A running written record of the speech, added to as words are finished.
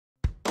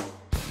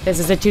This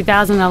is a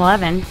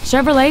 2011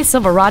 Chevrolet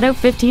Silverado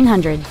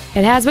 1500.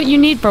 It has what you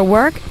need for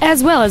work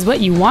as well as what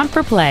you want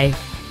for play.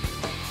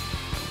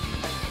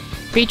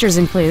 Features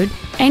include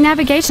a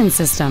navigation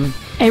system,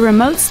 a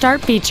remote start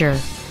feature,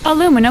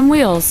 aluminum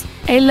wheels,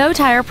 a low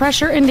tire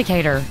pressure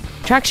indicator,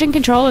 traction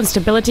control and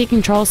stability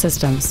control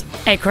systems,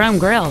 a chrome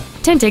grille,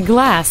 tinted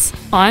glass,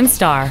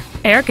 OnStar,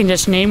 air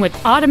conditioning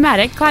with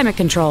automatic climate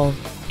control,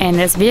 and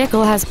this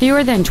vehicle has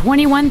fewer than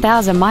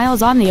 21,000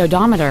 miles on the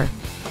odometer.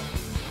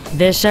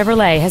 This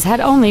Chevrolet has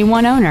had only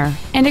one owner,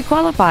 and it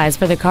qualifies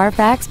for the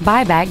Carfax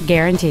buyback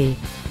guarantee.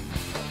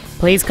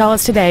 Please call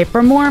us today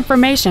for more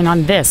information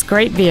on this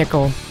great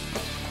vehicle.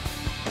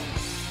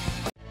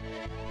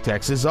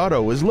 Texas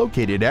Auto is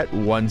located at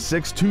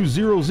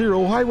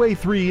 16200 Highway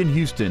 3 in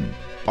Houston.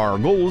 Our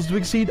goal is to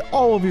exceed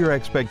all of your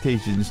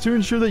expectations to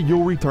ensure that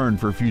you'll return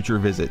for future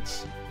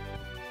visits.